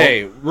no.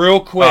 Okay, real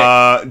quick.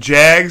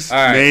 Jags? All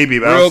right, Maybe,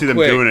 but I real don't see them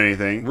quick. doing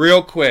anything.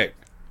 Real quick.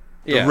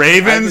 Yeah, The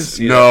Ravens? I can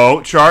see No.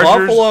 that.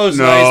 Chargers? Buffalo's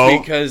no. nice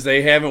because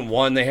they haven't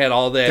won. They had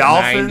all that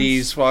Dolphins?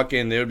 90s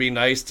fucking. It would be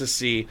nice to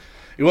see.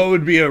 What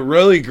would be a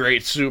really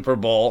great Super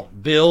Bowl?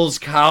 Bills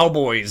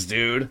Cowboys,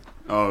 dude.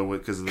 Oh,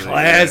 because of the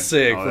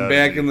Classic yeah. Oh, from that'd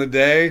back be- in the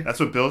day. That's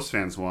what Bills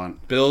fans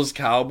want. Bills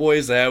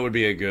Cowboys, that would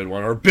be a good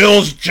one. Or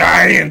Bills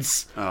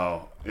Giants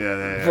Oh,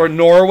 yeah. for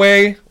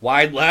Norway,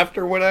 wide left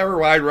or whatever,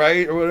 wide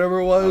right or whatever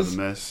it Oh, was.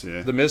 the miss,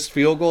 yeah. The missed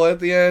field goal at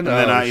the end. And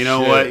then Oh, you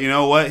know shit. what? You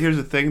know what? Here's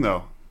the thing,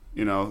 though.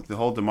 The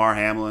whole DeMar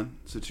Hamlin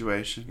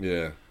situation.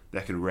 Yeah.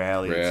 that could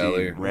rally a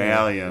Rally. team.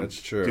 Rally Yeah, them.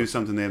 that's true. Do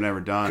something they've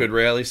never done. Could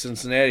rally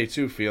Cincinnati,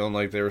 too, feeling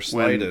like they were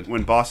slighted.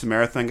 When Boston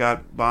Marathon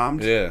got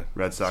bombed, Yeah.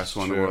 Red Sox It's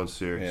won the true. World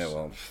Series. Yeah,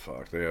 well,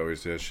 fuck. They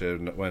always do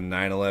shit. When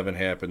 9/11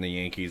 happened, the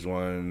Yankees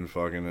won,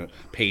 fucking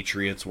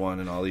Patriots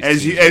won, and all these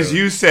As teams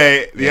you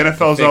say, the Yeah,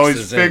 NFL's the fix always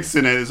is in.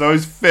 fixing it. It's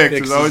always fixed.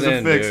 Fix There's always is a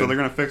in, fix, so dude. they're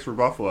going to fix for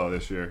Buffalo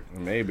this year.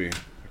 Maybe.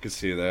 I could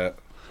see that.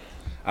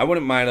 I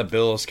wouldn't mind a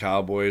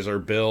Bills-Cowboys or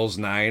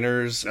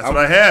Bills-Niners. That's what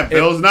I have.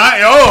 Bills not.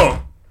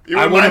 Oh! You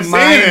I wouldn't seeing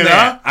mind it,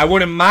 that. huh? I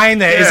wouldn't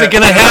mind that. Is Yeah. it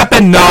going to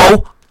happen?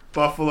 No.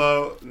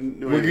 Buffalo.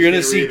 We're going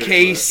to see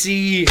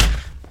KC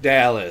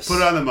Dallas. Put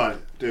it on the money,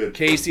 dude.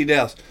 KC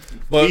Dallas.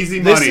 But Easy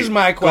this money. is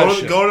my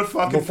question. Go to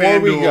fucking Before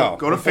FanDuel. we go.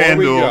 Go to Before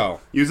we FanDuel. go.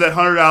 Use that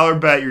 $100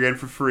 bet you're getting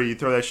for free. You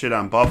throw that shit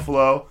on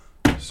Buffalo.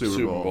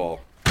 Super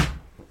Bowl.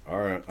 All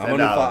right,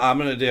 $10. I'm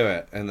gonna do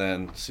it and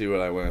then see what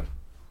I win.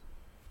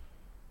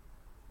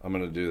 I'm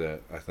gonna do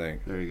that. I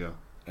think. There you go.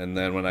 And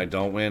then when I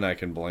don't win, I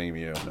can blame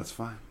you. That's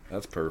fine.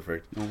 That's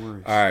perfect. No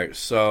worries. All right,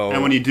 so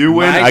And when you do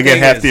win, my I get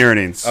thing half is- the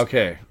earnings.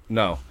 Okay,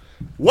 no.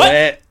 What?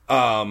 That,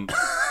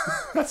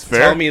 That's fair.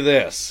 tell me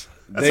this.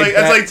 That's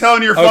like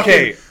telling your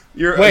fucking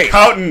your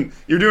accountant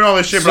you're doing all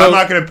this shit, but I'm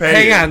not going to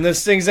pay you. Hang on,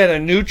 this thing's at a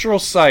neutral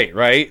site,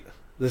 right?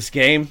 This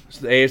game, it's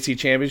the AFC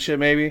Championship,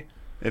 maybe.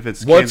 If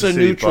it's what's Kansas a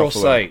City, neutral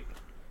Buffalo. site?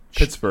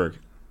 Pittsburgh.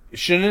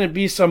 Shouldn't it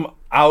be some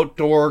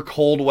outdoor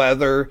cold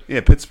weather?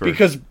 Yeah, Pittsburgh.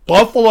 Because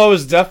Buffalo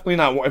is definitely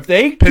not. If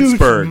they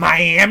Pittsburgh. do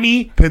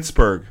Miami,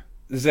 Pittsburgh.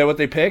 is that what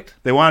they picked?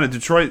 They wanted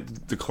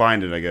Detroit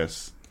declined it, I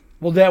guess.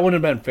 Well, that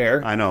wouldn't have been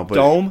fair. I know, but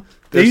Dome.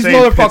 they're These saying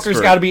motherfuckers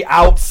Pittsburgh. got to be They're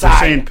outside.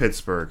 saying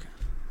Pittsburgh.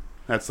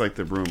 That's like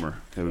the rumor.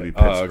 It would be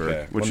Oh, Pittsburgh,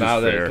 okay. which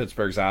Well, now is fair. that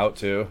Pittsburgh's out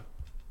too.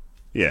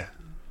 Yeah.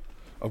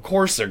 Of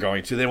course they're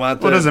going to. They want.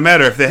 Well, it the- doesn't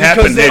matter if they because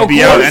happen; they'd of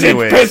be out course it's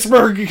anyways.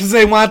 Pittsburgh because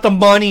they want the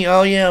money.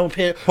 Oh yeah,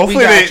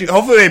 Hopefully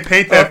they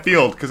paint that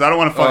field because I don't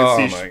want to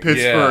fucking see my-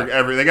 Pittsburgh yeah.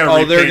 every. They got to Oh,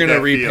 repaint they're gonna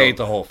that repaint field.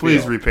 the whole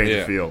Please field. repaint Yeah.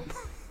 the field.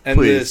 And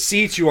the Please.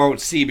 seats you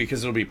won't see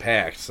because it'll be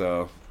packed.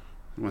 So.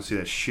 I want to see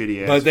that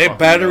shitty ass. But they fucking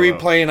better be yellow.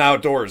 playing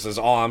outdoors. Is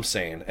all I'm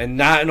saying, and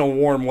not in a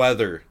warm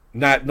weather.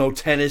 No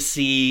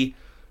Tennessee,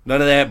 none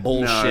of that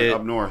bullshit. No,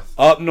 up north.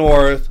 Up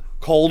north,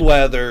 cold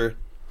weather.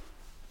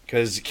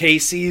 Because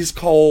KC's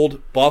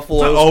cold,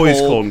 Buffalo's It's not always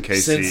cold in KC.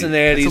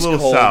 Cincinnati's It's a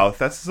little cold. south.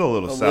 That's still a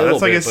little south. little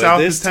That's like bit, as but south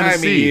this as Tennessee.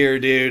 time of year,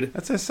 dude.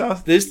 That's as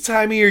south. This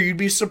time of year, you'd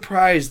be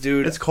surprised,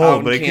 dude. It's out cold,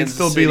 in but it can Kansas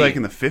still City. be like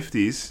in the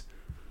 50s.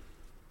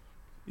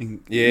 Yeah,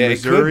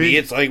 it could Missouri. be.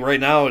 It's like right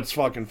now, it's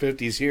fucking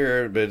 50s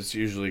here, but it's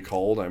usually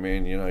cold. I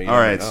mean, you know. You All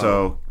right, never know.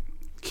 so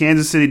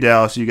Kansas City,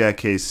 Dallas, you got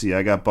KC.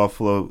 I got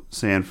Buffalo,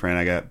 San Fran.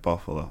 I got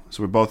Buffalo.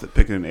 So we're both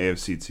picking an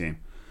AFC team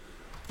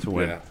to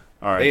win. Yeah.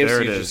 All right, AFC's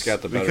there it is. just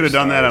got the We better could have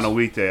done that on stars. a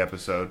weekday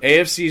episode.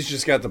 AFC's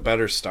just got the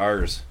better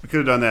stars. We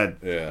could have done that.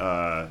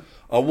 Yeah.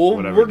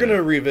 Whatever We're day.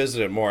 gonna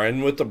revisit it more,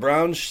 and with the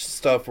Brown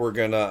stuff, we're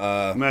gonna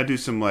I'm gonna do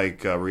some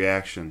like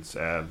reactions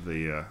at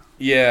the.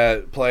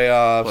 playoffs,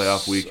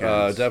 Playoff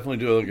weekends. definitely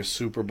do like a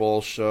Super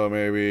Bowl show,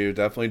 maybe.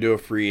 Definitely do a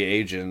free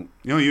agent.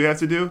 You know what you have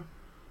to do?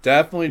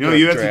 Definitely. You know do what a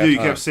you have to draft, do? You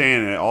huh? kept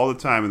saying it all the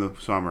time in the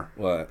summer.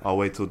 What? I'll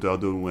wait till I'll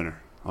do it in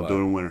winter. I'll What? do it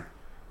in winter.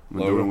 I'm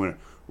gonna do it Logo? in winter.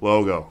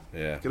 Logo.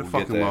 Yeah, Get a we'll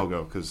fucking that.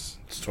 logo because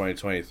It's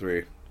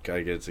 2023.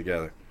 Gotta get it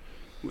together.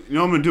 you know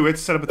what I'm gonna do? We have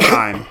to set up a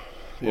time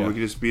where Yeah. we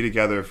can just be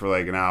together for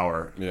like an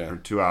hour Yeah. or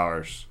 2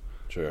 hours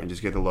Sure. and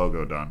just get the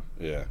logo done.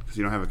 Yeah. Because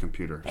you don't have a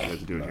computer, so you have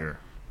to do it here.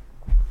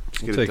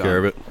 Just We'll get take it care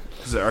of done.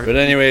 it. 'Cause our- But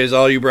anyways,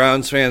 all you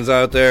Browns fans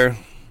out there,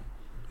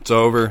 it's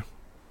over.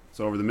 it's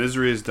over. The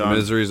misery is done.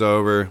 Misery's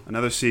over.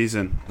 Another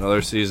season.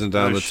 Another season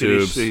down Another the shitty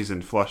tubes.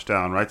 season flushed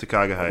down right to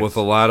Kaga Heights. With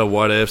a lot of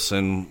what ifs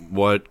and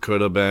what could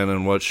have been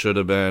and what should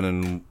have been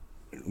and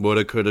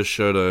woulda, coulda,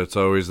 shoulda. It's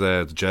always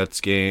that Jets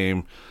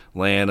game,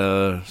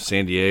 Atlanta,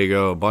 San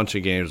Diego, a bunch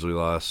of games we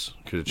lost.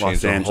 Could have Los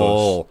changed the Angeles.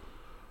 whole.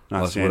 Not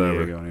Plus San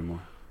whatever. Diego anymore.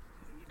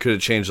 Could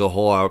have changed the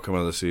whole outcome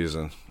of the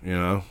season. You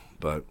know,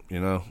 but you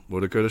know,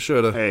 woulda, coulda,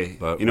 shoulda. Hey,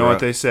 but you know we're what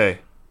at- they say?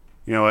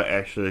 You know what,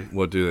 actually?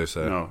 What do they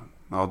say? No,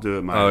 I'll do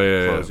it my Oh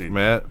yeah, closing. yeah,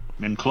 Matt.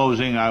 In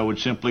closing, I would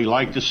simply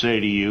like to say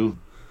to you,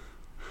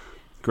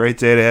 Great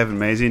day to have an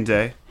amazing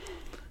day.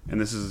 And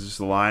this is just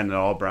a line that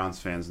all Browns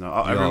fans know. You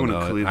all Everyone know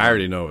in it. Cleveland. I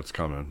already know what's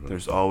coming. But.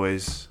 There's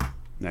always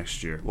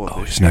next year. Well,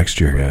 Always this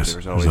next year, right? guys.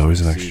 There's There's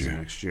always next season year.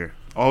 Next year.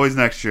 Always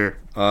next year.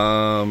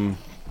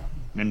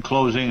 in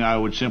closing, I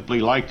would simply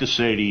like to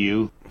say to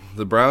you,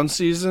 The Brown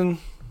season,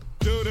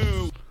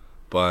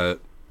 but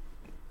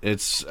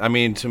it's. I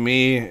mean, to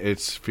me, it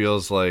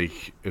feels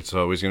like it's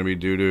always going to be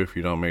doo-doo if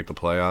you don't make the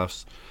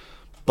playoffs.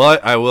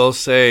 But I will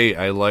say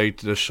I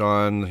liked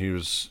Deshaun. He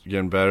was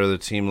getting better. The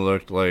team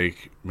looked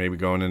like maybe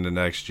going into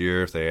next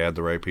year, if they add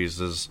the right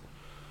pieces,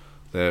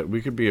 that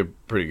we could be a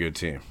pretty good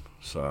team.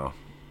 So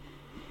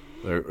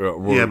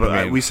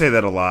We say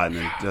that a lot, and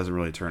it doesn't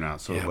really turn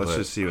out. So let's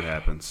just see what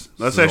happens.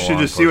 Let's actually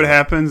just see puzzle. what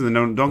happens, and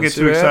don't get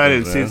too excited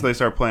and see man. if they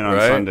start playing on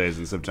Sundays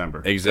in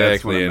September.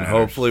 Exactly, and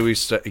hopefully we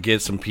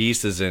get some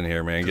pieces in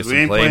here, man. Get some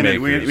playmakers.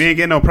 We ain't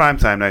getting no prime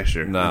time next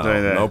year.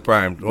 No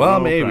prime. Well,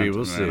 maybe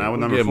we'll see. Not with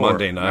we'll number get 4.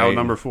 Monday night. Not with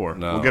number 4.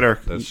 No, we'll get our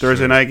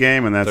Thursday night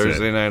game, and that's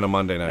Thursday night and a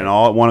Monday night, and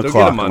all at 1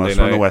 o'clock. Unless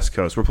we're on the West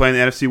Coast. We're playing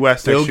the NFC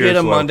West next year. They'll get a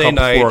so Monday couple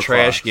night 4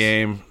 trash o'clocks.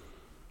 game.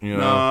 You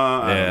know,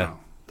 I don't know.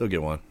 They'll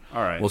get one.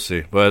 All right, we'll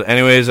see. But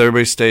anyways,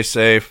 everybody stay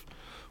safe.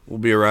 We'll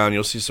be around.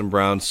 You'll see some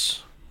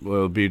Browns. Well,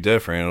 it'll be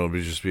different.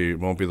 It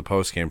won't be the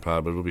post game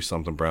pod, but it'll be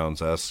something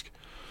Browns-esque.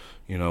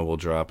 You know, we'll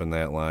drop in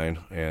that line,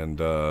 and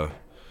who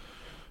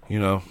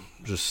knows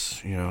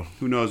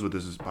what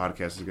this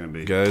podcast is going to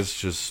be, guys.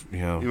 Just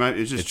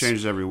it just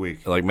changes every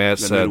week. Like Matt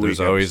said, there's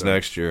always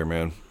next year,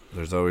 man.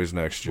 There's always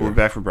next year. We're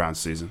back for Browns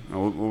season.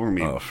 We'll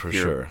meet for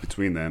sure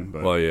between then.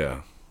 But. Well,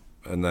 yeah.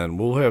 And then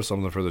we'll have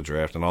something for the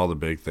draft and all the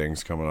big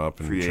things coming up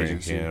and training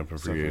camp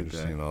and free agency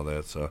and all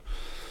that. So,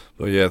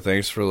 but yeah,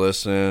 thanks for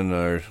listening.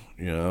 And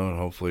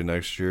hopefully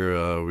next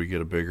year we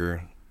get a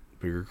bigger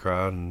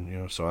crowd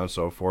and so on and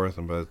so forth.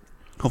 And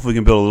hopefully we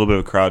can build a little bit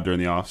of a crowd during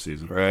the off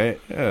season.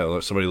 Right? Yeah,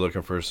 somebody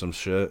looking for some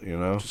shit.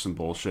 Just some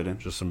bullshitting,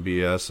 just some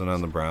BSing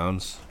on the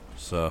Browns.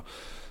 So,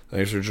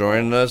 thanks for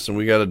joining us, and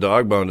we got a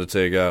dog bone to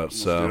take out.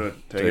 Let's so do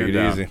it. take it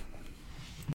easy.